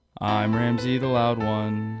I'm Ramsey the loud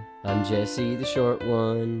one. I'm Jesse the short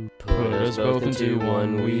one. Put us both into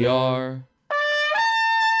one, we are.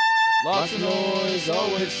 Lots of noise,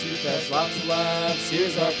 always too fast, lots of laughs.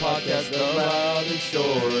 Here's our podcast, the loud and short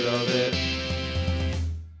of it.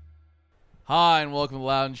 Hi, and welcome to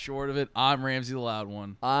Loud and Short of It. I'm Ramsey the loud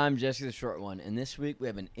one. I'm Jesse the short one, and this week we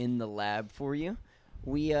have an In the Lab for you.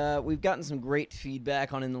 We've gotten some great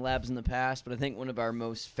feedback on In the Labs in the past, but I think one of our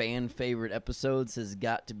most fan favorite episodes has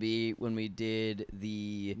got to be when we did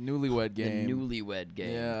the Newlywed game. The Newlywed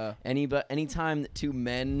game. Yeah. Anytime that two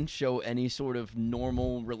men show any sort of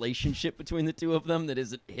normal relationship between the two of them that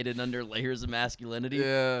isn't hidden under layers of masculinity,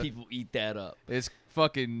 people eat that up. It's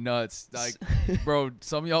fucking nuts. Like, bro,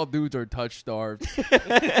 some of y'all dudes are touch starved.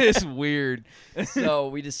 It's weird. So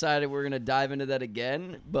we decided we're gonna dive into that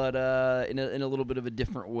again, but in a little bit of a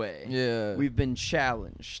different way. Yeah. We've been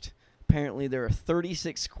challenged. Apparently, there are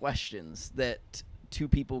 36 questions that two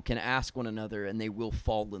people can ask one another, and they will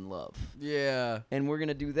fall in love. Yeah. And we're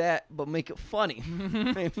gonna do that, but make it funny.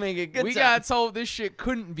 make it good. We time. got told this shit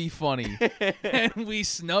couldn't be funny, and we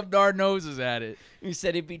snubbed our noses at it. You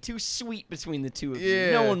said it'd be too sweet between the two of Yeah.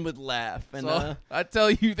 you. No one would laugh. And So, I tell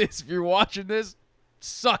you this, if you're watching this,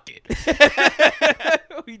 suck it.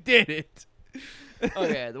 We did it.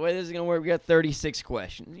 okay, the way this is going to work, we got 36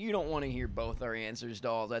 questions. You don't want to hear both our answers to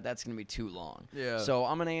all that. That's going to be too long. Yeah. So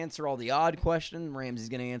I'm going to answer all the odd questions. Ramsey's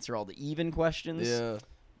going to answer all the even questions. Yeah.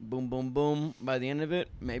 Boom, boom, boom. By the end of it,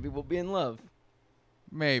 maybe we'll be in love.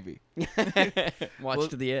 Maybe. Watch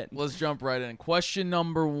to the end. Let's jump right in. Question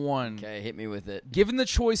number 1. Okay, hit me with it. Given the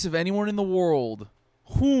choice of anyone in the world,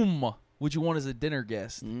 whom would you want as a dinner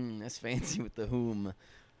guest? That's fancy with the whom.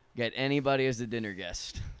 Get anybody as a dinner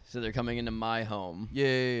guest. So they're coming into my home.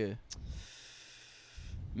 Yeah.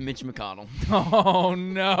 Mitch McConnell. Oh,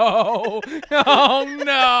 no.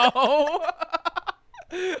 Oh,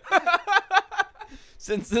 no.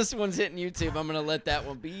 Since this one's hitting YouTube, I'm going to let that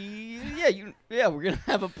one be. Yeah, we're going to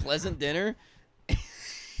have a pleasant dinner.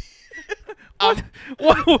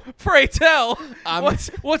 What? Pray tell. I'm- What's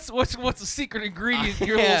the secret ingredient in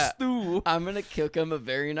your little stew? I'm going to cook him a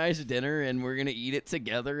very nice dinner, and we're going to eat it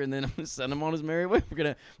together, and then I'm going to send him on his merry way. We're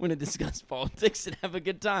going to discuss politics and have a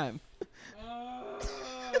good time.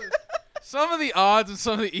 Some of the odds and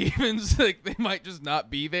some of the evens, like, they might just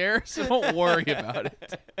not be there, so don't worry about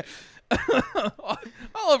it.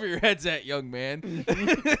 All over your head's at, young man.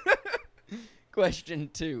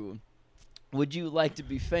 Question 2. Would you like to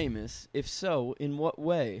be famous? If so, in what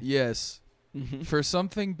way? Yes. For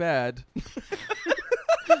something bad.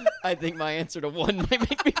 I think my answer to 1 might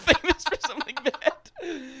make me famous for something bad.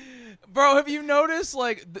 Bro, have you noticed,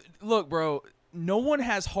 like, look, bro, no one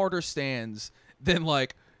has harder stands than,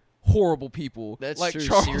 like, horrible people. That's like true.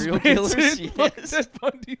 Charles Serial Manson, killers, like yes. Ted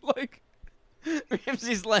Bundy, like.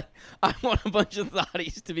 Ramsey's like, I want a bunch of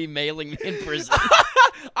thotties to be mailing me in prison.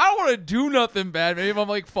 I don't want to do nothing bad. Maybe if I'm,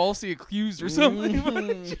 like, falsely accused or something.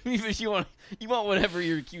 But you want whatever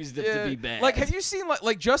you're accused of to be bad. Like, have you seen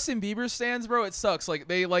like Justin Bieber stands, bro? It sucks. Like,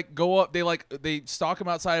 they like go up, they stalk him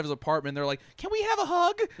outside of his apartment. They're like, "Can we have a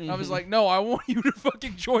hug?" And I was like, "No, I want you to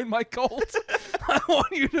fucking join my cult. I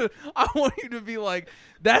want you to be like,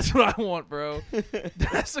 that's what I want, bro.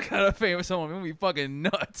 That's the kind of famous I want. I'm gonna be fucking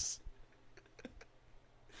nuts."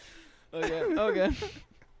 Okay.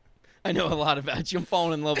 I know a lot about you. I'm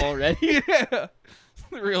falling in love already. Yeah.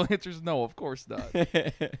 The real answer is no, of course not.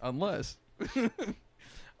 Unless. All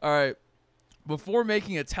right. Before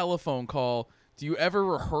making a telephone call, do you ever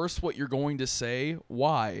rehearse what you're going to say?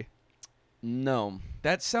 Why? No.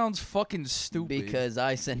 That sounds fucking stupid. Because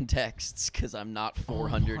I send texts because I'm not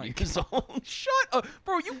 400 years old. Shut up.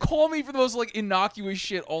 Bro, you call me for the most, like, innocuous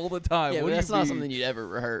shit all the time. Yeah, What but do that's you not mean? something you'd ever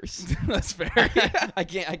rehearse. That's fair. I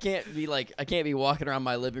can't be walking around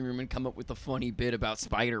my living room and come up with a funny bit about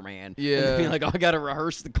Spider-Man. Yeah. And be like, I gotta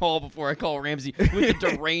rehearse the call before I call Ramsey with the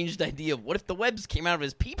deranged idea of what if the webs came out of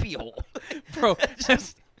his pee-pee hole? Bro,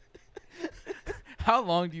 just... How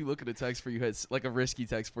long do you look at a text before you hit, like, a risky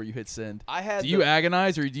text before you hit send? Do you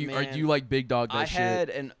agonize, or do you like big dog that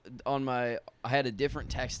shit? I had a different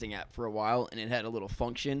texting app for a while, and it had a little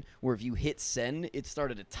function where if you hit send, it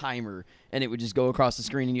started a timer, and it would just go across the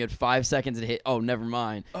screen, and you had 5 seconds to hit. Oh, never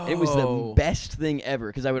mind. It was the best thing ever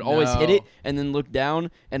because I would always hit it and then look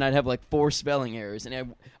down, and I'd have like 4 spelling errors,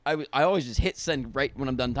 and I always just hit send right when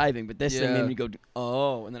I'm done typing. But this thing made me go,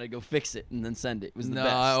 oh, and then I'd go fix it and then send it. It was the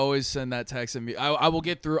best. I always send that text, and I I will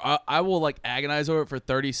get through. I will like agonize over it for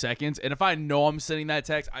 30 seconds, and if I know I'm sending that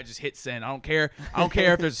text, I just hit send. I don't care. I don't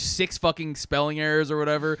care if there's 6 fucking spelling errors or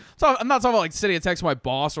whatever. So I'm not talking about like sending a text to my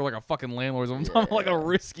boss or like a fucking landlord. I'm talking about like a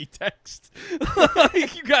risky text.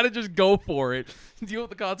 Like, you gotta just go for it. Deal with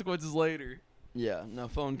the consequences later. Yeah, no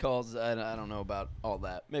phone calls. I don't know about all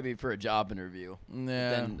that. Maybe for a job interview.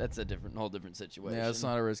 Yeah, then that's a whole different situation. Yeah, it's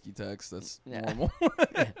not a risky text. That's Yeah. normal.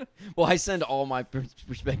 Well, I send all my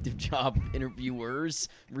prospective job interviewers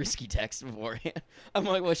risky texts beforehand. I'm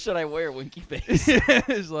like, what should I wear, winky face?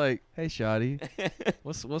 It's like, hey, shoddy,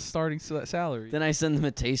 what's starting salary? Then I send them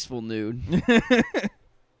a tasteful nude.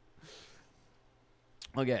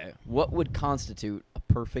 Okay, what would constitute a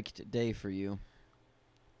perfect day for you?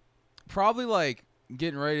 Probably like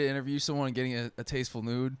getting ready to interview someone and getting a tasteful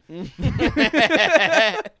nude.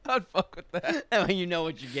 I'd fuck with that. I mean, you know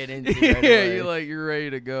what you get into. Right Yeah, away. you're ready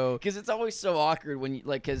to go. Because it's always so awkward when you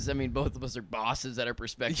because I mean both of us are bosses at our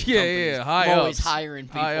prospective Yeah, companies. yeah, high We're always ups. hiring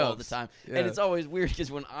people High all the ups. time, Yeah. and it's always weird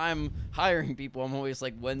because when I'm hiring people, I'm always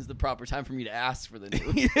like, when's the proper time for me to ask for the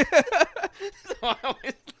nude? So I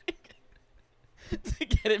always like to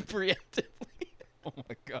get it preemptively. Oh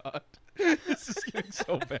my god, this is getting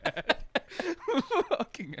so bad.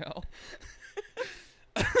 Fucking hell.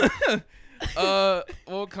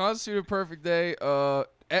 Well, constitute a perfect day.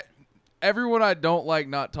 Everyone I don't like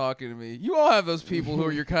not talking to me. You all have those people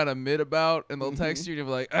who you're kind of mid about, and they'll text you and you'll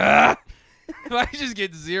be like, ah. If I just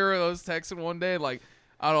get 0 of those texts in one day, like,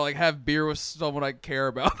 I don't know, like have beer with someone I care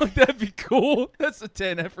about, like that'd be cool. That's a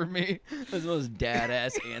 10 for me. That's the most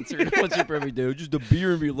dad-ass answer. What's your perfect day? Just a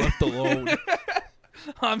beer and be left alone.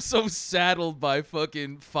 I'm so saddled by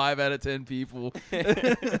fucking 5 out of 10 people.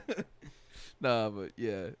 Nah, but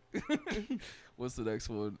yeah. What's the next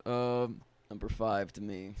one? Number 5 to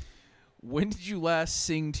me. When did you last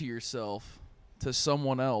sing to yourself, to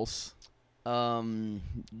someone else? June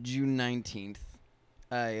 19th.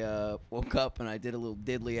 I woke up and I did a little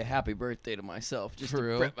diddly a happy birthday to myself just For to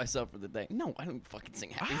real? prep myself for the day. No, I don't fucking sing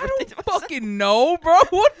happy I birthday to don't myself. fucking know, bro.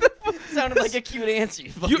 What the fuck? Sounded like a cute answer,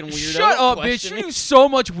 you fucking weirdo. Shut Don't up, bitch. question You me. do so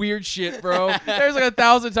much weird shit, bro. There's like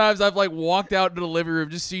 1,000 times I've like walked out into the living room,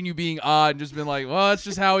 just seen you being odd and just been like, well, that's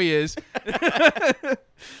just how he is.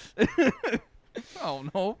 Oh,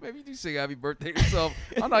 no. Maybe you do sing happy birthday to yourself.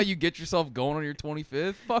 I don't know how you get yourself going on your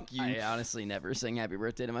 25th. Fuck you. I honestly never sing happy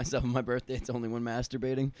birthday to myself on my birthday. It's only when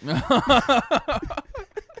masturbating.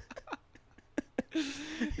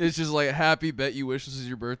 It's just like, happy, bet you wish this is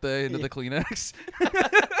your birthday into the Kleenex.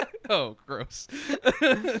 Oh, gross.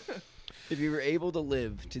 If you were able to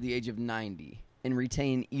live to the age of 90 and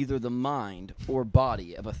retain either the mind or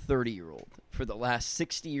body of a 30-year-old for the last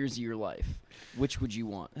 60 years of your life, which would you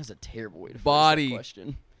want? That's a terrible way to phrase Body. that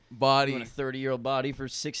question. Body. You want a 30-year-old body for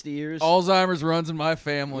 60 years? Alzheimer's runs in my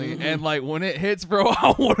family, and like when it hits, bro,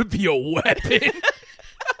 I want to be a weapon.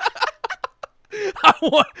 I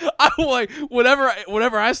want like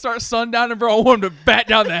whenever I start sundowning, bro, I want him to bat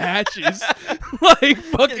down the hatches. Like It's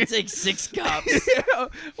fucking gonna take 6 cops. yeah.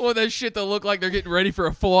 Well, that shit that look like they're getting ready for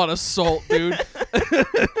a full-on assault, dude.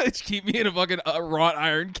 Just keep me in a fucking wrought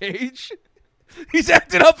iron cage. He's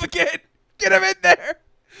acting up again. Get him in there.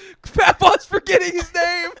 Papa's forgetting his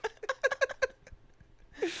name.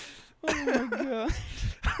 Oh my god.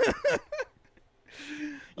 You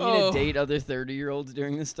Oh. gonna date other 30-year-olds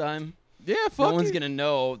during this time? Yeah, fuck No one's it. gonna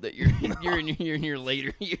know that you're in your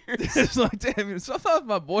later years. It's like, damn, sometimes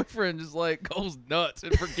my boyfriend just like goes nuts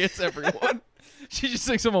and forgets everyone. She just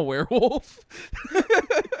thinks I'm a werewolf.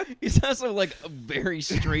 He's also like very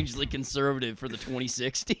strangely conservative for the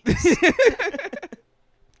 2060s.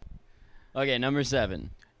 Okay, number 7.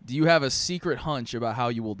 Do you have a secret hunch about how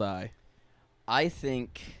you will die? I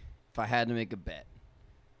think if I had to make a bet,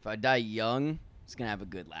 if I die young, it's gonna have a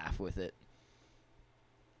good laugh with it.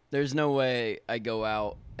 There's no way I go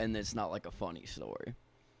out and it's not like a funny story.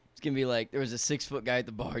 It's gonna be like there was a 6-foot guy at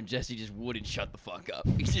the bar and Jesse just wouldn't shut the fuck up.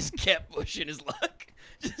 He just kept pushing his luck.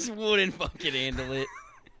 Just wouldn't fucking handle it.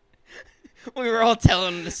 We were all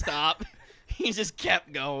telling him to stop. He just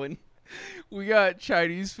kept going. We got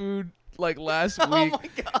Chinese food like last week. Oh my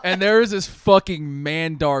god. And there was this fucking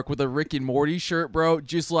man dark with a Rick and Morty shirt, bro.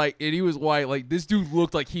 Just like, and he was white. Like, this dude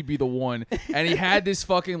looked like he'd be the one. And he had this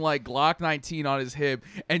fucking like Glock 19 on his hip.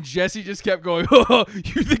 And Jesse just kept going, oh,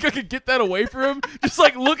 you think I could get that away from him? Just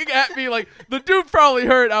like looking at me like the dude probably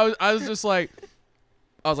hurt. I was just like,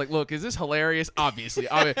 I was like, look, is this hilarious? Obviously.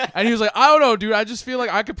 And he was like, I don't know, dude. I just feel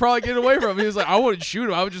like I could probably get away from him. He was like, I wouldn't shoot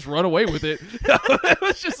him. I would just run away with it. It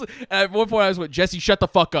was just, and at one point I was like, Jesse, shut the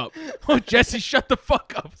fuck up. Jesse, shut the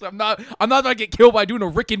fuck up. So I'm not going to get killed by doing a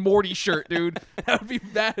Rick and Morty shirt, dude. That would be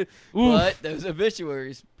bad. But those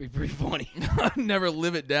obituaries be pretty funny. I'd never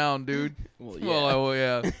live it down, dude. Well,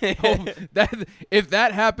 yeah. If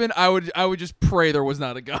that happened, I would just pray there was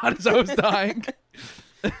not a God as I was dying.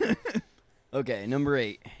 Okay, number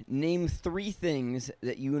 8. Name 3 things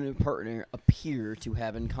that you and your partner appear to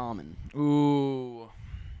have in common. Ooh.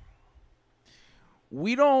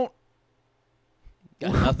 We don't.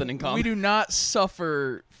 Got nothing in common. We do not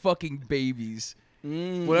suffer fucking babies.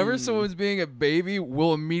 Whenever someone's being a baby,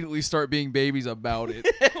 we'll immediately start being babies about it.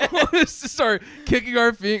 We'll just start kicking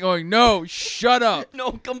our feet going, no, shut up.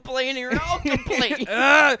 No complaining or no complaining.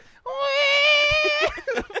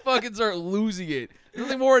 Fucking start losing it. There's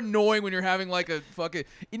nothing more annoying when you're having like a fucking,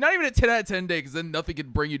 not even a 10 out of 10 day, because then nothing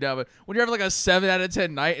can bring you down. But when you're having like a 7 out of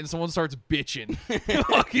 10 night and someone starts bitching,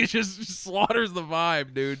 it just slaughters the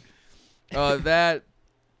vibe, dude. That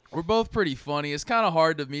we're both pretty funny. It's kind of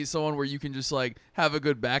hard to meet someone where you can just like have a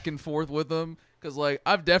good back and forth with them, because like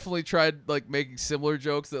I've definitely tried like making similar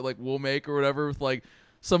jokes that like we'll make or whatever with like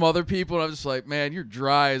some other people, and I'm just like, man, you're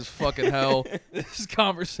dry as fucking hell. This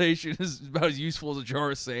conversation is about as useful as a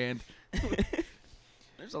jar of sand.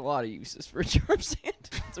 There's a lot of uses for a jar of sand.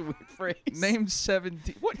 It's a weird phrase. Name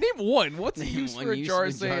 17. What? Name one. What's the use for a jar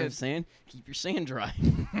of sand? Keep your sand dry.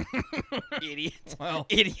 Idiot. Well,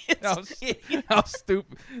 idiots. How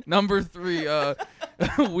stupid. Number 3.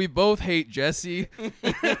 We both hate Jesse.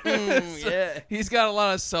 Yeah. He's got a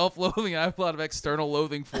lot of self-loathing. I have a lot of external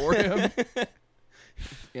loathing for him.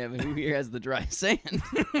 Yeah, but who here has the dry sand?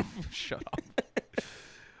 Shut up.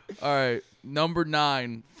 All right. Number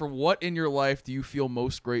 9. For what in your life do you feel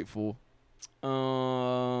most grateful?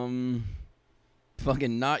 Fucking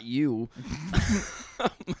not you.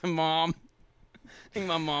 My mom. I think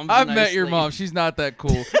my mom's I've nice met your lady. mom. She's not that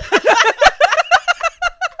cool. I'm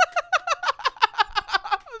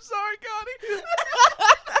sorry,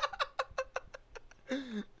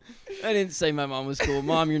 Connie. I didn't say my mom was cool.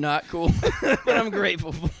 Mom, you're not cool. But I'm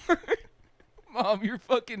grateful for her. Mom, you're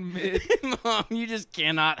fucking mid. Mom, you just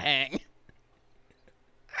cannot hang.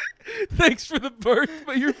 Thanks for the birth,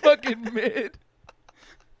 but you're fucking mid.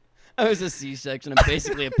 I was a C-section. I'm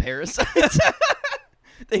basically a parasite.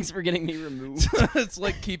 Thanks for getting me removed. It's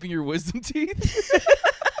like keeping your wisdom teeth.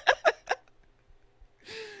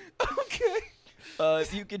 Okay.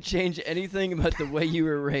 If you could change anything about the way you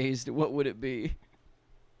were raised, what would it be?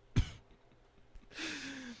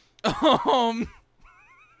 I'm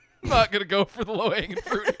not gonna go for the low-hanging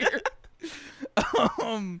fruit here.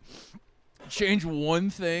 Change one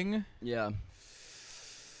thing. Yeah.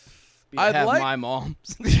 I'd have like my mom.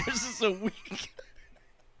 This is so weak.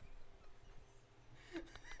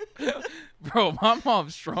 Bro, my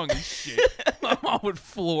mom's strong as shit. My mom would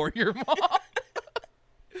floor your mom.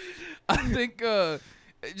 I think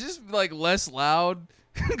just like less loud,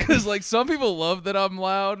 because like some people love that I'm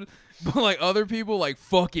loud, but like other people like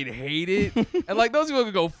fucking hate it. And like those people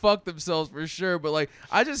can go fuck themselves for sure, but like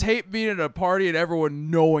I just hate being at a party and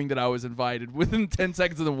everyone knowing that I was invited within 10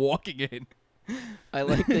 seconds of them walking in. I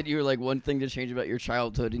like that you were like one thing to change about your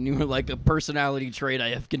childhood, and you were like a personality trait I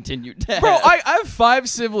have continued to have. Bro, I have 5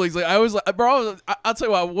 siblings. Like I was like, bro, I'll tell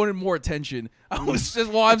you what, I wanted more attention. I was just,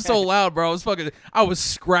 well, I'm so loud, bro. I was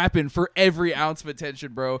scrapping for every ounce of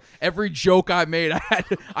attention, bro. Every joke I made,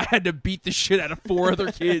 I had to beat the shit out of 4 other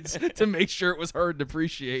kids to make sure it was heard and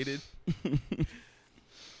appreciated.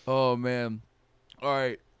 Oh man. All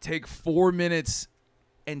right, take 4 minutes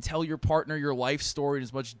and tell your partner your life story in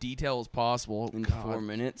as much detail as possible. In God. 4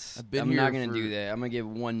 minutes? I'm not going to do that. I'm going to give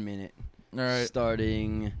 1 minute. All right.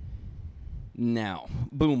 Starting now.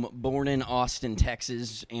 Boom. Born in Austin,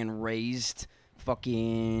 Texas, and raised.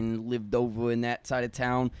 Fucking lived over in that side of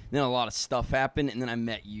town. Then a lot of stuff happened, and then I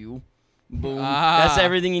met you. Boom. That's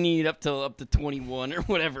everything you need up to 21 or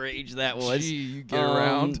whatever age that was. Gee, you get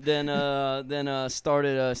around. Then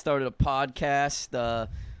started a podcast.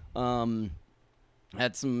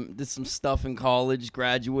 Did some stuff in college,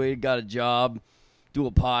 graduated, got a job, do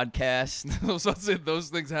a podcast. So I'd say those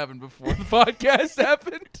things happened before the podcast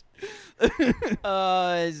happened.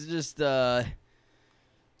 It's just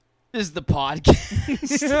the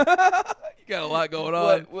podcast. You got a lot going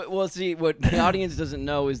on. Well, see, what the audience doesn't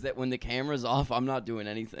know is that when the camera's off, I'm not doing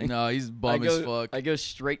anything. No, he's bum as fuck. I go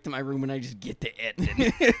straight to my room and I just get to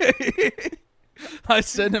editing. I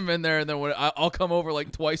send him in there, and then I'll come over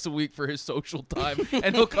like twice a week for his social time,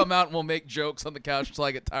 and he'll come out and we'll make jokes on the couch until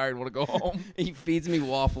I get tired and want to go home. He feeds me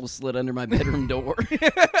waffles slid under my bedroom door.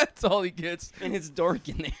 That's all he gets. And it's dark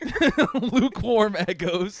in there. Lukewarm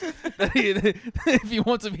Eggos. If he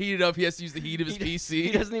wants them heated up, he has to use the heat of his PC.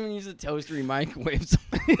 He doesn't even use a toaster. He microwaves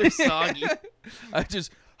them. They're soggy. I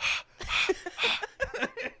just...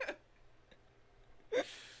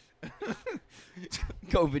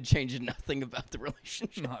 COVID changed nothing about the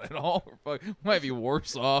relationship. Not at all. We might be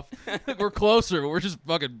worse off. We're closer, but we're just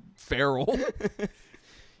fucking feral.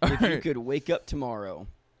 If you could wake up tomorrow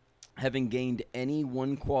having gained any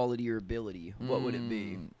one quality or ability, what would it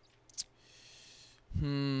be?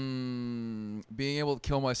 Being able to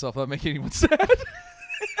kill myself without making anyone sad.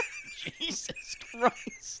 Jesus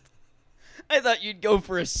Christ. I thought you'd go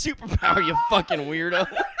for a superpower, you fucking weirdo.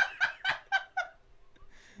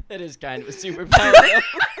 That is kind of a superpower,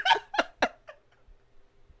 though.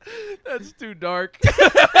 That's too dark.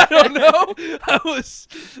 I don't know.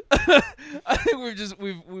 I think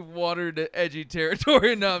we've watered to edgy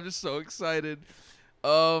territory, and now I'm just so excited.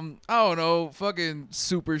 I don't know. Fucking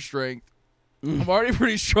super strength. I'm already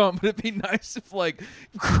pretty strong, but it'd be nice if, like,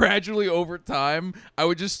 gradually over time, I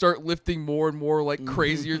would just start lifting more and more, like,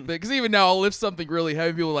 crazier things. Because even now, I'll lift something really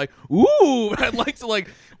heavy, people are like, ooh. I'd like to, like,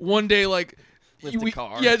 one day, like, lift a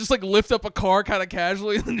car. Yeah, just, like, lift up a car kind of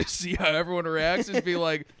casually and just see how everyone reacts. Just be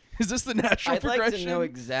like, is this the natural progression? I'd like to know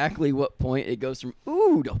exactly what point it goes from,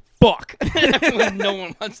 ooh, to fuck. When no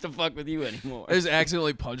one wants to fuck with you anymore. I just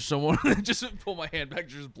accidentally punched someone and just pull my hand back,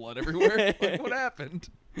 there's blood everywhere. Like, what happened?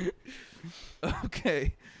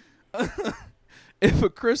 Okay. If a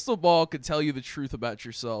crystal ball could tell you the truth about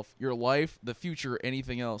yourself, your life, the future,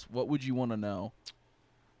 anything else, what would you want to know?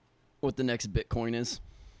 What the next Bitcoin is.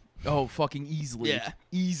 Oh, fucking easily. Yeah.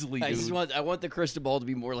 Easily, dude. I want the crystal ball to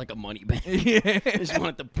be more like a money bank. Yeah. I just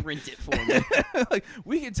want it to print it for me. Like,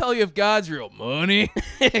 we can tell you if God's real. Money.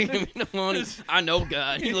 Give me the money. I know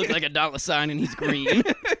God. He looks like a $sign and he's green.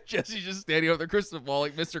 Jesse's just standing over the crystal ball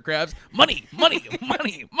like Mr. Krabs. Money, money,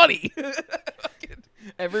 money, money.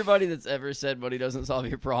 Everybody that's ever said money doesn't solve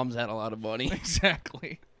your problems had a lot of money.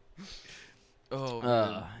 Exactly. Oh,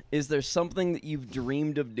 man. Is there something that you've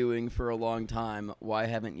dreamed of doing for a long time? Why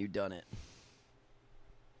haven't you done it?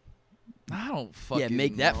 I don't fucking Yeah,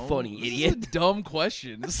 make that know. funny, This idiot. is a dumb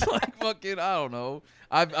question. It's like fucking, I don't know.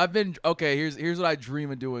 I've been, okay, here's what I dream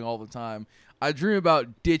of doing all the time. I dream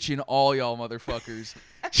about ditching all y'all motherfuckers.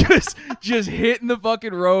 just hitting the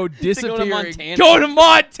fucking road, disappearing. Go to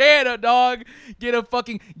Montana, dog. Get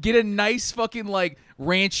a nice fucking like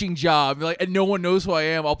ranching job. Like, and no one knows who I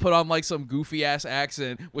am. I'll put on like some goofy ass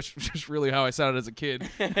accent, which is really how I sounded as a kid.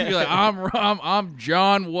 Be like, I'm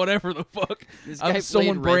John, whatever the fuck. This guy I'm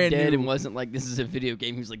someone played Red brand Dead new. and wasn't like, this is a video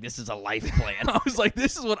game. He was like, this is a life plan. I was like,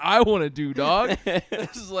 this is what I want to do, dog.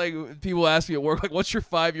 This is like, people ask me at work, like, what's your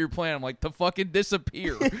 5-year plan? I'm like, to fucking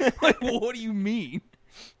disappear. Like, what do you mean?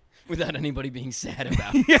 Without anybody being sad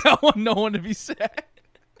about it. Yeah, I want no one to be sad.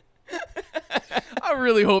 I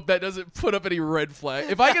really hope that doesn't put up any red flag.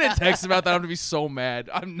 If I get a text about that, I'm going to be so mad.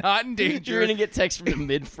 I'm not in danger. You're going to get text from the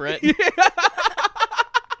mid-fret. Yeah.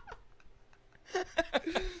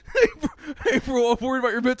 Hey, bro, I'm worried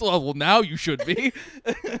about your mental health. Well, now you should be.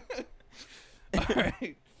 All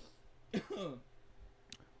right.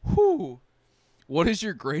 Whew. What is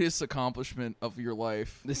your greatest accomplishment of your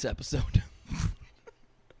life? This episode.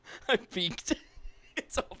 I peaked.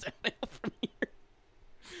 It's all downhill from here.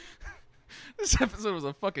 This episode was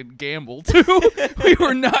a fucking gamble, too. We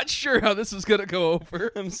were not sure how this was going to go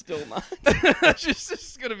over. I'm still not. This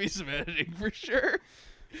is going to be some editing for sure.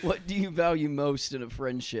 What do you value most in a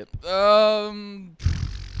friendship? I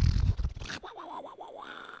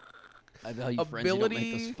value friends who don't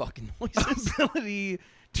make those fucking noises. Ability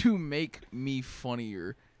to make me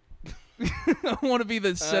funnier. I want to be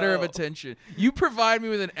the center of attention. You provide me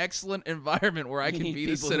with an excellent environment where I can be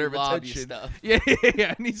the center of attention. Yeah.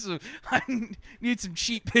 I need some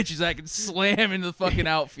cheap pitches I can slam into the fucking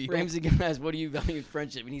outfield. Ramsey asks, what do you value in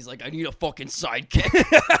friendship? And he's like, I need a fucking sidekick.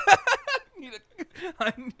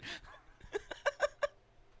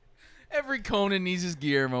 Every Conan needs his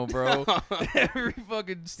Guillermo, bro. Every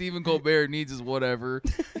fucking Stephen Colbert needs his whatever.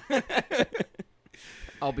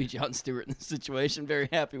 I'll be Jon Stewart in this situation. Very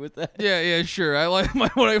happy with that. Yeah, sure. I like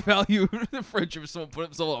what I value the friendship of someone put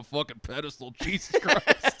himself on a fucking pedestal. Jesus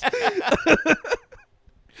Christ.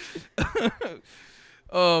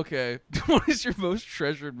 Okay. What is your most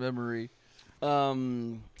treasured memory? I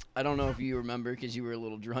don't know if you remember because you were a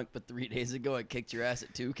little drunk, but 3 days ago I kicked your ass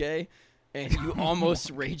at 2K. and you almost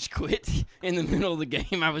rage quit in the middle of the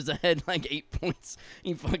game. I was ahead like 8 points.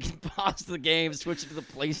 You fucking paused the game, switched to the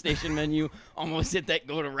PlayStation menu, almost hit that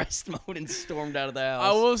go to rest mode, and stormed out of the house.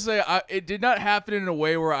 I will say, it did not happen in a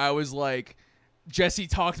way where I was like, Jesse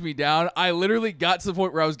talked me down. I literally got to the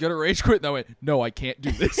point where I was gonna rage quit, and I went, "No, I can't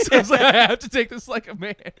do this." I was like, "I have to take this like a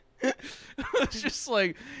man." It's just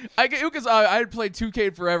like because I had played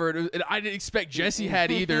 2K forever, and I didn't expect Jesse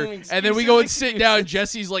had either. And then we go and sit down, and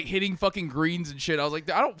Jesse's like hitting fucking greens and shit. I was like,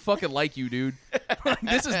 "I don't fucking like you, dude. Like,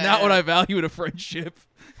 this is not what I value in a friendship.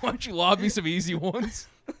 Why don't you lob me some easy ones?"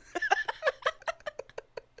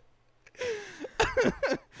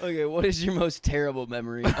 Okay, what is your most terrible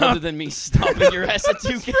memory other than me stomping your ass at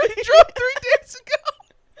 2K? Drove 3 days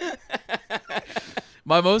ago.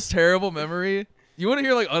 My most terrible memory. You want to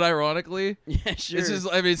hear like unironically? Yeah, sure. This is,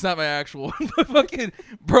 I mean, it's not my actual one, but fucking,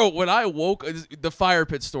 bro, when I woke, the fire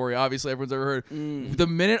pit story, obviously everyone's ever heard. The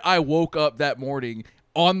minute I woke up that morning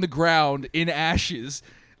on the ground in ashes,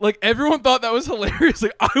 like everyone thought that was hilarious.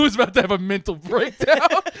 Like I was about to have a mental breakdown.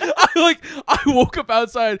 I woke up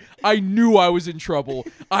outside. I knew I was in trouble.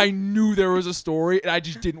 I knew there was a story, and I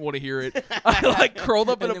just didn't want to hear it. I like curled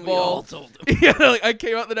up in a ball. We all told him. Yeah, like I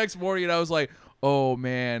came out the next morning, and I was like, "Oh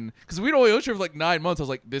man," because we'd only known each other for like 9 months. I was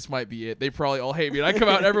like, "This might be it." They probably all hate me, and I come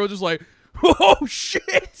out, and everyone's just like, "Oh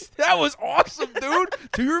shit, that was awesome, dude!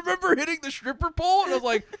 Do you remember hitting the stripper pole?" And I was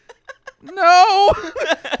like, "No."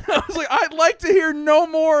 I was like, "I'd like to hear no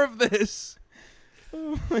more of this."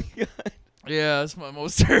 Oh my god. Yeah, that's my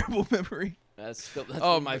most terrible memory. That's one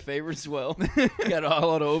of my favorites as well. Got a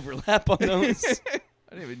lot of overlap on those. I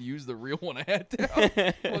didn't even use the real one I had down.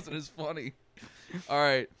 It wasn't as funny. All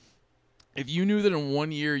right. If you knew that in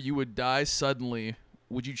 1 year you would die suddenly,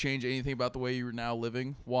 would you change anything about the way you are now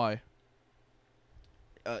living? Why?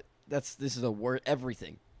 This is a word.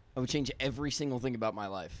 Everything. I would change every single thing about my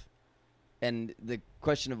life. And the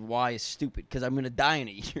question of why is stupid, because I'm going to die in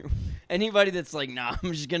a year. Anybody that's like, nah,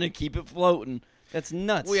 I'm just going to keep it floating, that's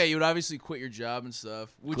nuts. Well, yeah, you would obviously quit your job and stuff.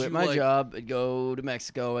 Would quit you my job, I'd go to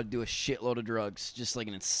Mexico, I'd do a shitload of drugs, just like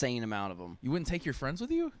an insane amount of them. You wouldn't take your friends with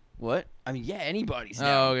you? What? I mean, yeah, anybody's down.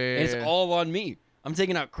 Oh, okay, and it's yeah. all on me. I'm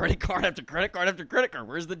taking out credit card after credit card after credit card.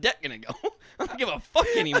 Where's the debt going to go? I don't give a fuck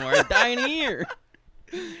anymore. I'd die in a year.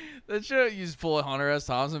 That shit, you just pull a Hunter S.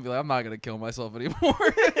 Thompson and be like, I'm not going to kill myself anymore.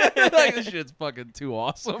 Like, this shit's fucking too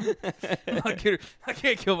awesome. I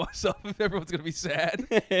can't kill myself if everyone's going to be sad.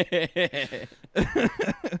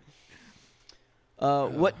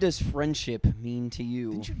 What does friendship mean to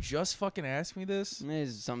you? Didn't you just fucking ask me this?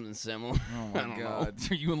 It's something similar. Oh my I don't god. know.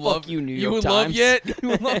 Are you in Fuck love? you, New You York in love Times. yet?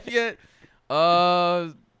 You in love yet?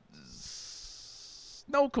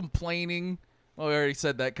 No complaining. Oh, I already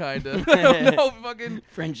said that kind of. No fucking.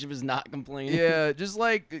 Friendship is not complaining. Yeah, just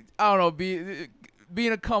like, I don't know,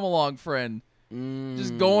 being a come along friend.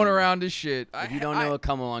 Just going around to shit. If you don't know a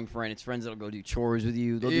come along friend, it's friends that'll go do chores with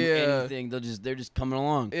you. They'll do anything. They're just coming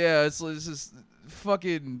along. Yeah, it's just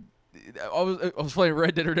fucking. I was playing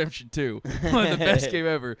Red Dead Redemption 2, one of the best game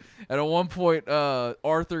ever. And at one point,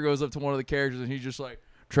 Arthur goes up to one of the characters and he's just like,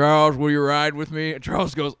 "Charles, will you ride with me?" And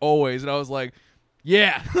Charles goes, "Always." And I was like,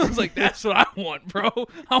 yeah. I was like, that's what I want, bro.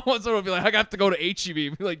 I want someone to be like, I got to go to HEB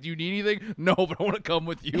and be like, do you need anything? No, but I want to come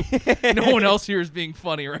with you. No one else here is being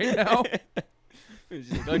funny right now.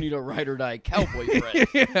 He's like, I need a ride or die cowboy friend.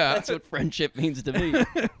 Yeah. That's what friendship means to me.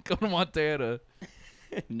 Go to Montana.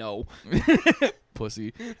 No.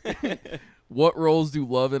 Pussy. What roles do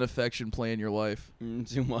love and affection play in your life?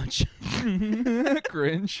 Too much.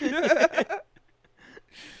 Cringe.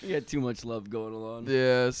 You got too much love going on.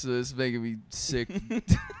 Yeah, so it's making me sick.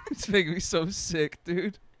 It's making me so sick,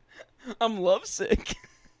 dude. I'm lovesick.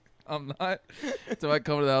 I'm not. So I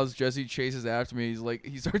come to the house, Jesse chases after me. He's like,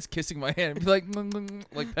 he starts kissing my hand. He's like,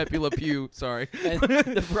 like Pepe Le Pew. Sorry. And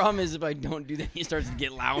the problem is if I don't do that, he starts to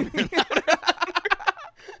get louder and louder.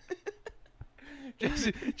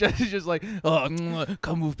 Jesse's just like, oh,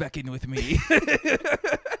 come move back in with me.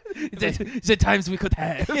 The times we could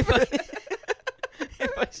have.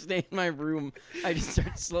 If I stay in my room, I just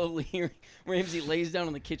start slowly hearing Ramsey lays down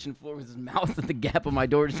on the kitchen floor with his mouth at the gap of my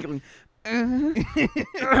door, just going,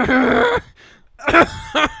 I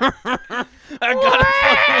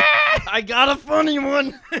got a funny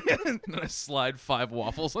one. And then I slide 5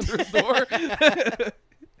 waffles under his door.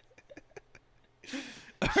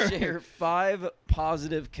 Share 5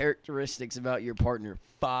 positive characteristics about your partner.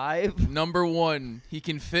 5. Number 1, he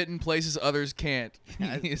can fit in places others can't.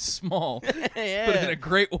 He is small, Yeah. but in a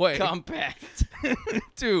great way. Compact.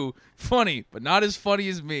 2, funny, but not as funny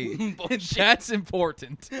as me. Bullshit. That's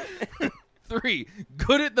important. 3,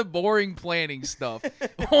 good at the boring planning stuff.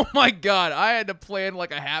 Oh my God, I had to plan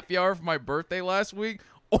like a happy hour for my birthday last week.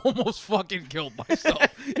 Almost fucking killed myself.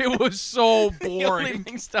 It was so boring. The only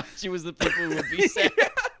thing stopped you was the people who would be sad.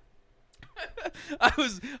 I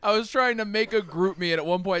was trying to make a group me, and at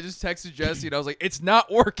one point I just texted Jesse, and I was like, "It's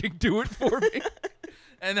not working. Do it for me."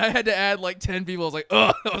 And I had to add like 10 people. I was like,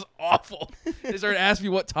 "Ugh, that was awful." They started asking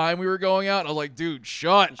me what time we were going out, and I was like, "Dude,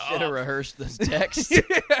 shut up." Should have rehearsed this text. Yeah.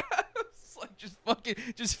 It's like, just fucking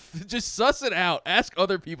just suss it out. Ask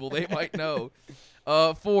other people; they might know.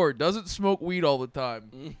 4, doesn't smoke weed all the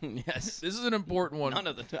time. Yes, This is an important one. none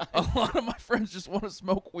of the time. A lot of my friends just want to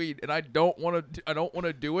smoke weed, and I don't want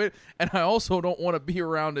to do it, and I also don't want to be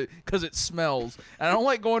around it because it smells. And I don't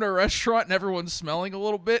like going to a restaurant and everyone's smelling a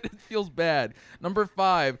little bit. It feels bad. Number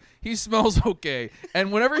 5, he smells okay,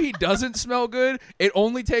 and whenever he doesn't smell good, it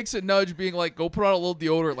only takes a nudge, being like, "Go put on a little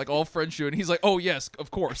deodorant," like all friends should. And he's like, "Oh yes,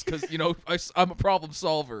 of course," because I'm a problem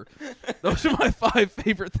solver. Those are my 5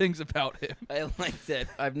 favorite things about him. I like that.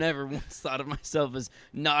 I've never once thought of myself as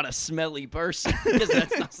not a smelly person, because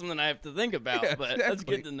that's not something I have to think about. Yeah, but exactly. that's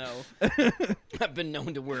good to know. I've been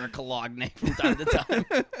known to wear a cologne from time to time.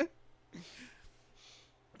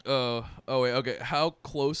 Oh wait, okay. How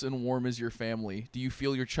close and warm is your family? Do you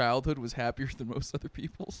feel your childhood was happier than most other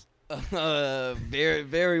people's? Very,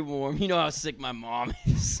 very warm. You know how sick my mom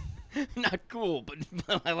is. Not cool, but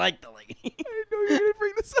I like the lady. I didn't know you were gonna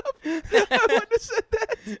bring this up. I wouldn't have said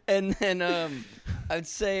that. And then I'd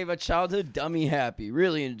say my childhood dummy happy.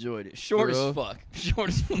 Really enjoyed it. Short as fuck. Short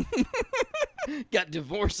as fuck. Got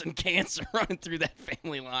divorce and cancer running through that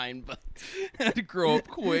family line, but Had to grow up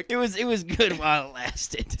quick. it was good while it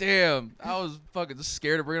lasted. Damn, I was fucking just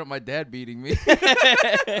scared of bringing up my dad beating me.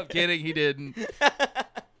 I'm kidding, he didn't.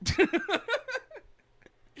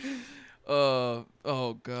 Oh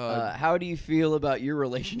God. How do you feel about your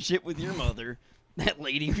relationship with your mother? That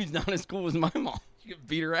lady who's not as cool as my mom. You can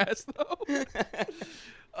beat her ass though.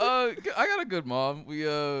 I got a good mom. We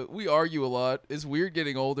argue a lot. It's weird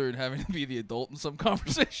getting older and having to be the adult in some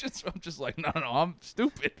conversations. I'm just like, no, I'm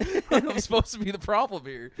stupid. I'm supposed to be the problem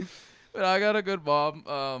here. But I got a good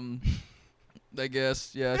mom. I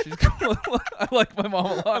guess, yeah, she's cool. I like my mom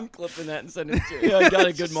a lot. I'm clipping that and sending it to you. Yeah, I got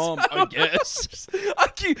a good mom, I guess. I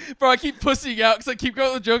keep pussying out because I keep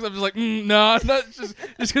going with jokes. I'm just like, nah, that's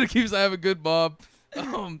just gonna keep saying I have a good mom.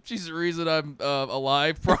 She's the reason I'm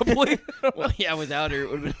alive, probably. Well, yeah, without her, it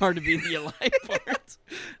would have been hard to be in the alive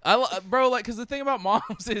part. Bro, like, because the thing about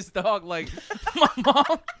moms is, dog, like,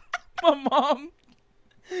 my mom.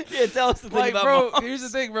 Yeah, tell us the thing Like, about bro, moms. here's the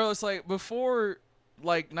thing, bro. It's like before,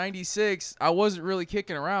 like, 96, I wasn't really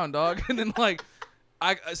kicking around, dog. And then, like,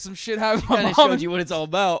 some shit happened with my Kind of mom. showed you what it's all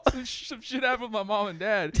about. Some shit happened with my mom and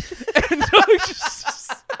dad. And I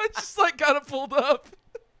just like, kind of pulled up.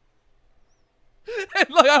 And,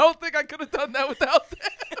 like, I don't think I could have done that without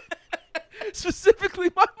that. Specifically,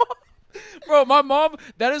 my mom. Bro, my mom,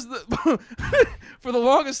 that is the... for the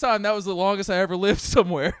longest time, that was the longest I ever lived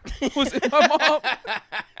somewhere. Was in my mom.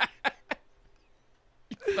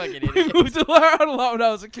 Fucking We idiot. moved around a lot when I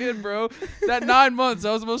was a kid, bro. That 9 months,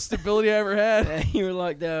 that was the most stability I ever had. Yeah, you were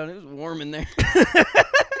locked down. It was warm in there.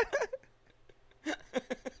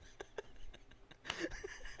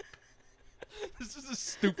 This is the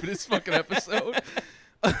stupidest fucking episode.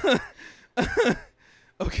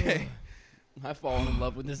 Okay. I've fallen in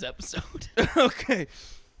love with this episode. Okay.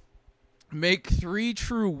 Make 3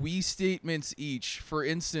 true we statements each. For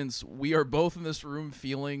instance, we are both in this room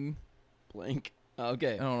feeling... Blank.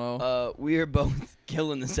 Okay. I don't know. We are both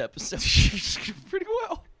killing this episode. Pretty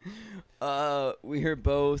well. We are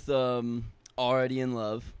both already in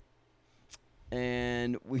love.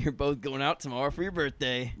 And we are both going out tomorrow for your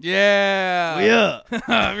birthday. Yeah. Yeah.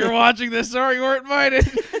 If you're watching this, sorry you weren't invited.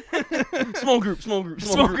 Small group. Smoker.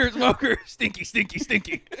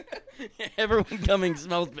 Stinky. Everyone coming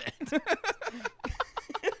smells bad.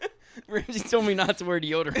 Ramsey told me not to wear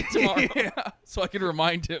deodorant tomorrow. Yeah, so I can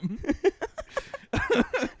remind him.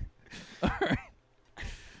 All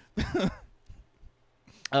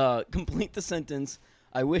right. Complete the sentence.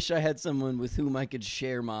 I wish I had someone with whom I could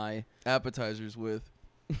share my... Appetizers with.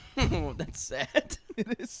 Oh, that's sad.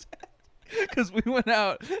 It is sad. Because we went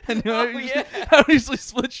out and Oh, I don't usually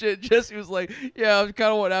split shit. Jesse was like, yeah, I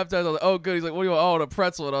kind of want appetizers. I was like, oh, good. He's like, what do you want? Oh, I want a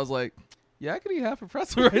pretzel. And I was like, yeah, I could eat half a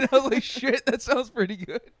pretzel right now. I was like, shit, that sounds pretty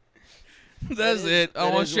good. That's it. I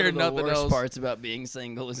won't share nothing one of the worst else. parts about being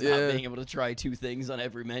single is not being able to try 2 things on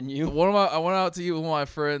every menu. I went out to eat with one of my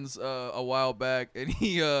friends a while back, and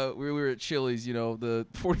we were at Chili's, the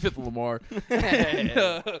 45th of Lamar.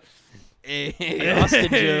 And, Hey, Austin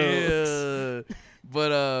jokes.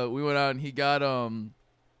 But we went out and he got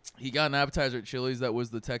He got an appetizer at Chili's that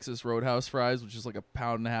was the Texas Roadhouse fries, which is like a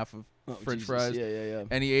pound and a half of French fries. Yeah.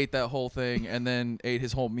 And he ate that whole thing and then ate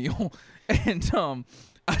his whole meal. And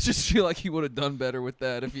I just feel like he would have done better with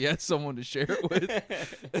that if he had someone to share it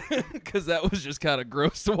with. Because that was just kind of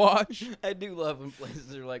gross to watch. I do love when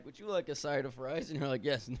places are like, would you like a side of fries? And you're like,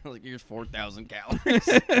 yes. And they're like, here's 4,000 calories.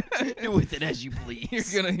 Do with it as you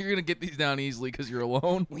please. You're gonna get these down easily because you're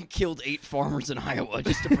alone. We killed 8 farmers in Iowa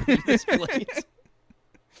just to bring you this plate.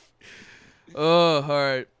 Oh, all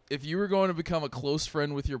right. If you were going to become a close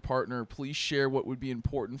friend with your partner, please share what would be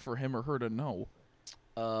important for him or her to know.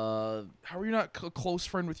 How are you not a close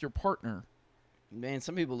friend with your partner? Man,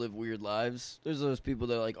 some people live weird lives. There's those people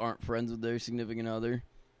that like aren't friends with their significant other.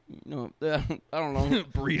 You know, I don't know.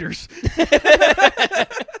 Breeders.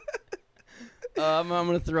 I'm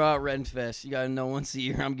gonna throw out Renfest. You gotta know once a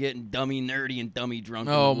year I'm getting dummy nerdy and dummy drunk.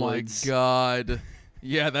 Oh in the woods. my god.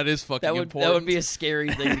 Yeah, that is fucking important. That would be a scary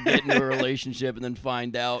thing to get into a relationship and then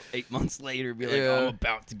find out 8 months later, be like, oh, I'm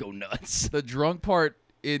about to go nuts. The drunk part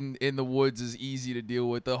in the woods is easy to deal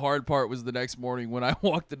with. The hard part was the next morning when I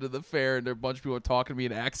walked into the fair and there were a bunch of people talking to me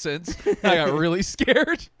in accents. I got really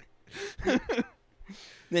scared.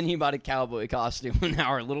 Then he bought a cowboy costume, and now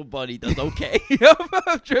our little buddy does okay. Yep,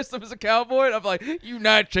 I'm dressed up as a cowboy, and I'm like, you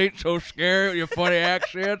nuts ain't so scary with your funny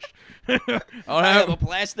accents. I have a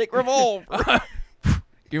plastic revolver.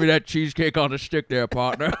 Give me that cheesecake on the stick there,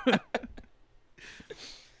 partner.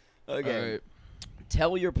 Okay. Right.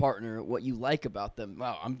 Tell your partner what you like about them.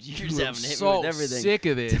 Wow, you're just having hit me with everything. Sick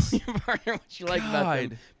of this. Tell your partner what you like about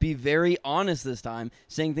them. Be very honest this time,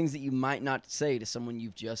 saying things that you might not say to someone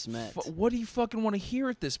you've just met. What do you fucking want to hear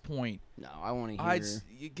at this point? No, I want to hear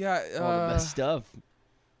you got, all the best stuff.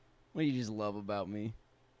 What do you just love about me?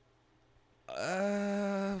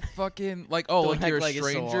 Fucking, like, oh, like you're a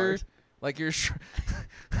stranger? So like you're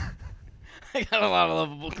I got a lot of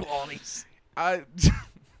lovable qualities. I'm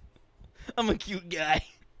a cute guy.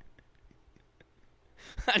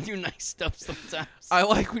 I do nice stuff sometimes. I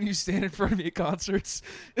like when you stand in front of me at concerts.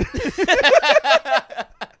 I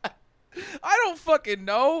don't fucking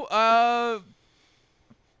know.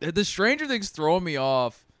 The Stranger Things throwing me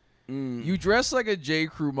off. You dress like a J.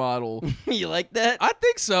 Crew model. You like that? I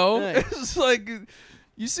think so. Nice. It's like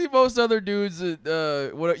you see most other dudes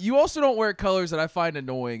that you also don't wear colors that I find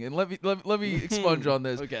annoying. And let me expunge on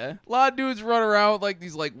this. Okay. A lot of dudes run around with like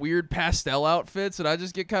these like weird pastel outfits, and I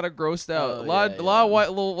just get kind of grossed out. A lot of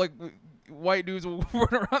white dudes will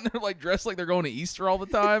run around there like dressed like they're going to Easter all the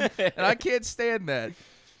time, and I can't stand that.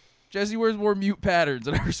 Jesse wears more mute patterns,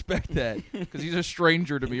 and I respect that because he's a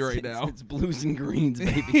stranger to me right now. It's blues and greens,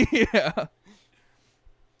 baby. Yeah. All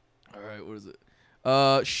right, what is it?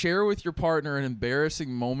 Share with your partner an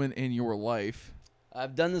embarrassing moment in your life.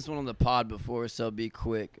 I've done this one on the pod before, so I'll be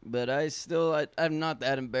quick. But I'm not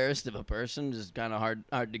that embarrassed of a person. Just kind of hard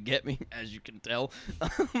to get me, as you can tell.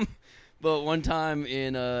 But one time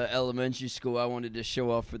in elementary school, I wanted to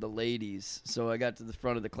show off for the ladies. So I got to the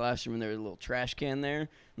front of the classroom, and there was a little trash can there.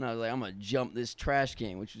 And I was like, I'm going to jump this trash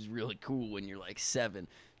can, which was really cool when you're like 7.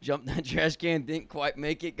 Jumped that trash can, didn't quite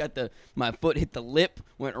make it. My foot hit the lip,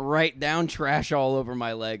 went right down, trash all over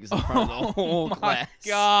my legs in front of the whole class. Oh,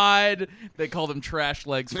 my God. They call them trash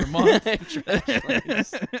legs for months. Trash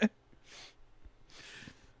legs.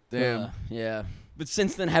 Damn. Yeah. But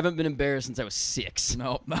since then, haven't been embarrassed since I was 6.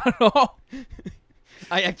 No, not at all.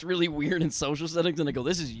 I act really weird in social settings, and I go,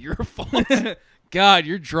 this is your fault. God,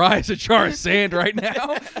 you're dry as a jar of sand right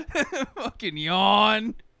now. Fucking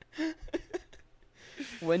yawn.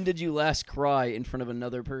 When did you last cry in front of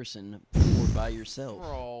another person or by yourself?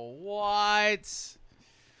 Bro, what?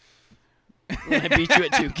 When I beat you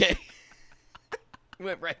at 2K.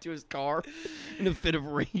 Went right to his car in a fit of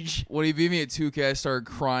rage. When he beat me at 2K, I started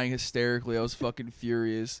crying hysterically. I was fucking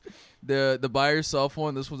furious. The by yourself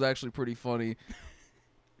one, this was actually pretty funny.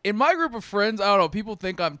 In my group of friends, I don't know, people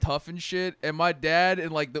think I'm tough and shit. And my dad,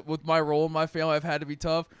 and like with my role in my family, I've had to be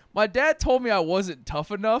tough. My dad told me I wasn't tough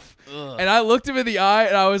enough. Ugh. And I looked him in the eye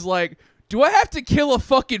and I was like, do I have to kill a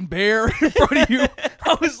fucking bear in front of you?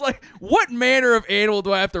 I was like, what manner of animal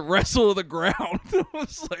do I have to wrestle to the ground? I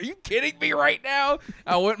was like, are you kidding me right now?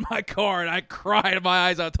 I went in my car and I cried my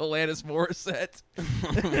eyes out to Alanis Morissette.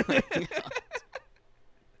 Oh my God.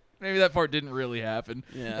 Maybe that part didn't really happen.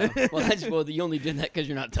 Yeah. Well, you only did that because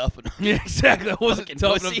you're not tough enough. Yeah, exactly. I wasn't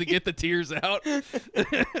tough enough to get the tears out.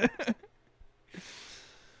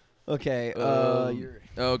 Okay.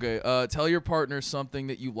 Okay. Tell your partner something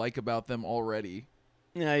that you like about them already.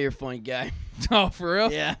 Yeah, you're a funny guy. Oh, for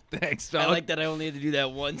real? Yeah. Thanks, dog. I like that I only had to do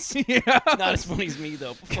that once. Yeah. Not as funny as me,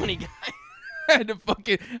 though. Funny guy. I had to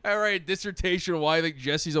fucking write a dissertation on why I think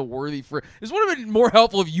Jesse's a worthy friend. This would have been more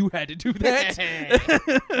helpful if you had to do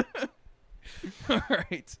that. All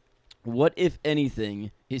right. What, if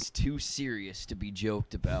anything, is too serious to be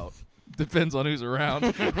joked about? Depends on who's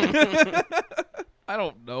around. I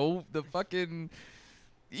don't know. The fucking...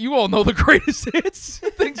 You all know the greatest hits.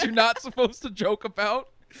 Things you're not supposed to joke about.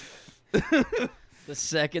 The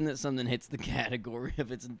second that something hits the category,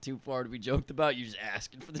 if it's too far to be joked about, you're just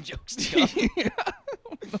asking for the jokes to come. Yeah. I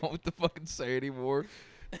don't know what to fucking say anymore.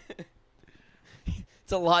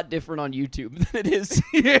 It's a lot different on YouTube than it is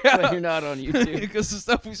Yeah. when you're not on YouTube. Because the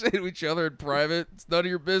stuff we say to each other in private, it's none of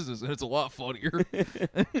your business, and it's a lot funnier.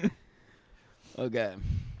 Okay.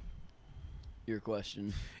 Your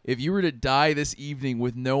question. If you were to die this evening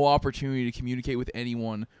with no opportunity to communicate with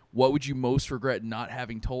anyone, what would you most regret not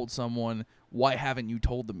having told someone? Why haven't you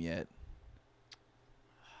told them yet?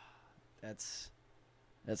 That's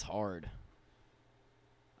hard.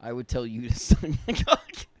 I would tell you to suck my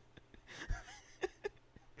cock.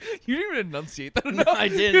 You didn't even enunciate that enough. No, I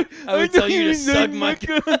did. I would tell you to suck my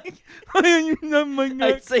cock.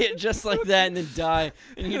 I'd say it just like that and then die.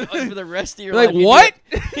 And you'd, for the rest of your Like, life, what?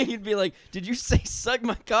 You'd be like, did you say suck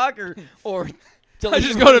my cock or I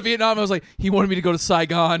just go to Vietnam. I was like, he wanted me to go to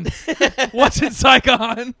Saigon. What's in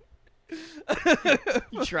Saigon?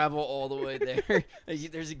 You travel all the way there.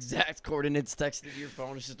 There's exact coordinates texted to your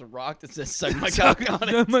phone. It's just a rock that says suck my cock on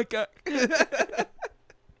it. Suck my cock.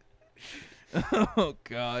 Oh,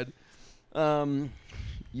 God.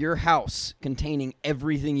 Your house containing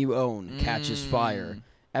everything you own catches fire.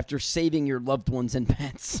 After saving your loved ones and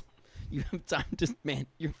pets, you have time to, man,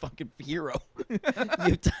 you're a fucking hero. You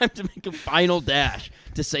have time to make a final dash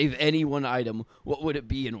to save any one item. What would it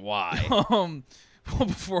be and why? Well,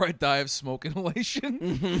 before I die of smoke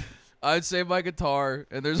inhalation, I'd save my guitar,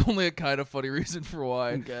 and there's only a kind of funny reason for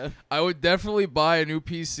why. Okay. I would definitely buy a new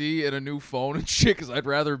PC and a new phone and shit, because I'd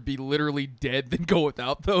rather be literally dead than go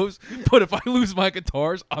without those. But if I lose my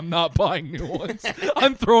guitars, I'm not buying new ones.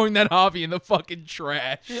 I'm throwing that hobby in the fucking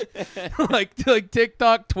trash. like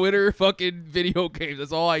TikTok, Twitter, fucking video games.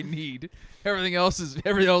 That's all I need. Everything else is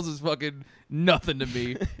fucking nothing to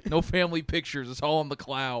me. No family pictures. It's all on the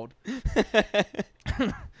cloud.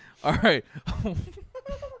 All right.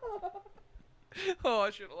 Oh, I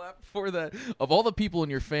should have laughed before that. Of all the people in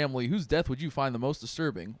your family, whose death would you find the most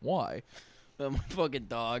disturbing? Why? My fucking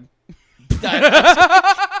dog.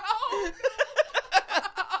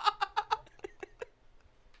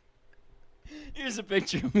 Here's a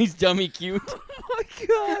picture of him. He's dummy cute. Oh, my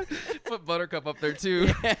God. Put Buttercup up there, too.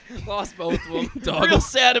 Yeah, lost both of them. Dog. Real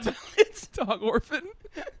sad about it. Dog orphan.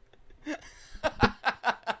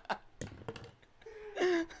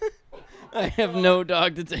 I have no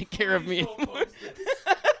dog to take care of me anymore.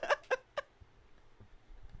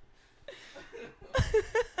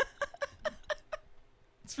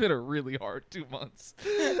 It's been a really hard 2 months.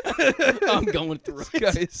 I'm going through it.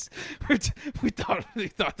 Guys, we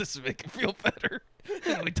thought this would make him feel better.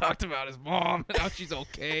 And we talked about his mom and how she's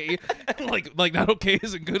okay. like not okay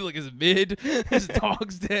isn't good, like his mid. His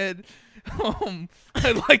dog's dead.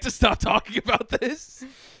 I'd like to stop talking about this.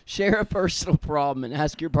 Share a personal problem and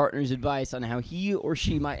ask your partner's advice on how he or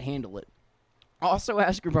she might handle it. Also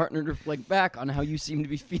ask your partner to reflect back on how you seem to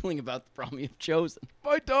be feeling about the problem you've chosen.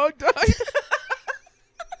 My dog died.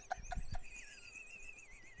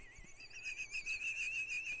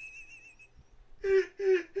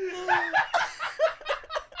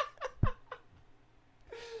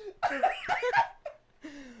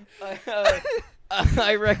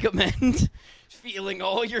 I recommend feeling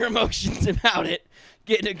all your emotions about it,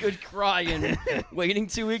 getting a good cry in, waiting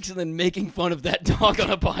 2 weeks, and then making fun of that dog on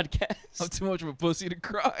a podcast. I'm too much of a pussy to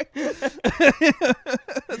cry.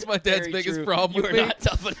 That's my dad's Very biggest true. problem You with are me. not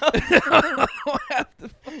tough enough. I don't have to.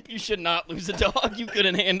 You should not lose a dog. You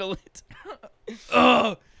couldn't handle it.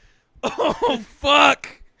 Oh, fuck.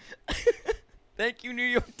 Thank you, New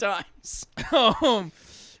York Times.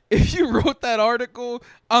 If you wrote that article,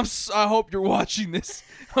 I hope you're watching this.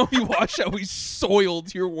 I hope you watch how we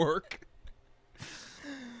soiled your work.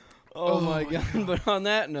 Oh my God. But on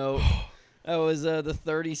that note, that was the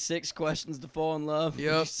 36 questions to fall in love.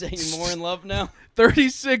 Yep. Would you say you're more in love now?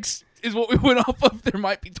 36 is what we went off of. There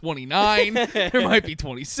might be 29. There might be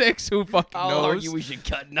 26. Who fucking I'll knows? argue we should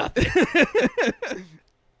cut nothing.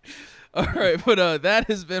 All right, but that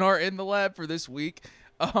has been our In the Lab for this week.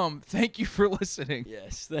 Thank you for listening.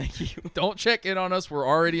 Yes, thank you. Don't check in on us. We're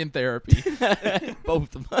already in therapy.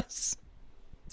 Both of us.